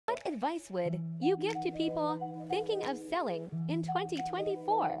advice would you give to people thinking of selling in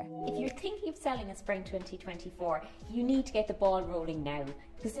 2024? If you're thinking of selling in spring 2024, you need to get the ball rolling now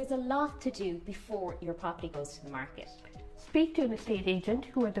because there's a lot to do before your property goes to the market. Speak to an estate agent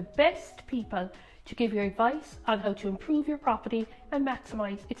who are the best people to give you advice on how to improve your property and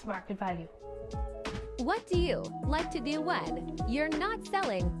maximise its market value. What do you like to do when you're not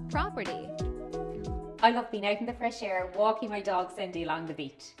selling property? I love being out in the fresh air, walking my dog Cindy along the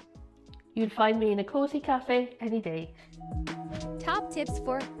beach. You'll find me in a cosy cafe any day. Top tips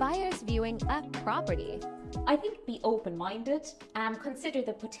for buyers viewing a property. I think be open-minded and consider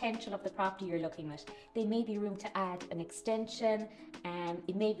the potential of the property you're looking at. There may be room to add an extension and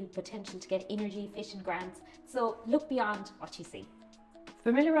it may be potential to get energy efficient grants. So look beyond what you see.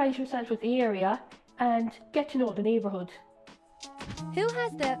 Familiarise yourself with the area and get to know the neighbourhood. Who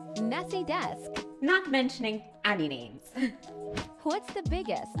has the messy desk? Not mentioning any names. What's the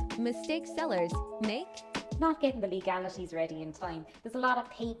biggest mistake sellers make? Not getting the legalities ready in time. There's a lot of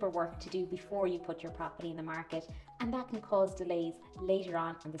paperwork to do before you put your property in the market, and that can cause delays later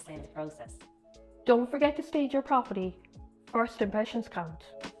on in the sales process. Don't forget to stage your property. First impressions count.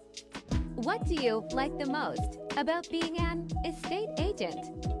 What do you like the most about being an estate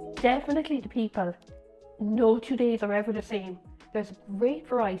agent? Definitely the people. No 2 days are ever the same. There's great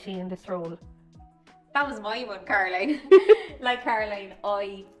variety in this role. That was my one, Caroline. Like Caroline,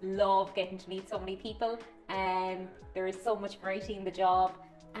 I love getting to meet so many people and there is so much variety in the job.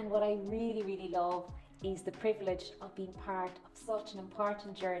 And what I really, really love is the privilege of being part of such an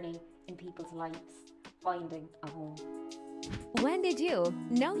important journey in people's lives, finding a home. When did you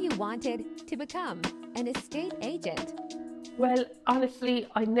know you wanted to become an estate agent? Well, honestly,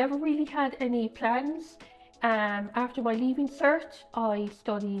 I never really had any plans. After my leaving cert, I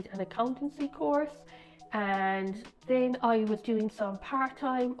studied an accountancy course and then I was doing some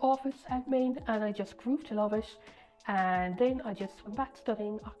part-time office admin and I just grew to love it, and then I just went back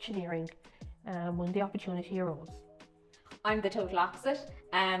studying auctioneering when the opportunity arose. I'm the total opposite.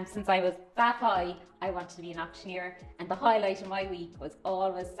 Since I was that high, I wanted to be an auctioneer, and the highlight of my week was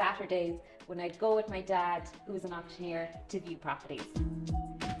always Saturdays when I'd go with my dad, who was an auctioneer, to view properties.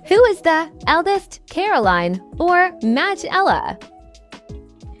 Who is the eldest Caroline or Madge Ella?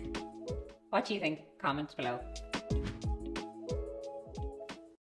 What do you think? Comment below.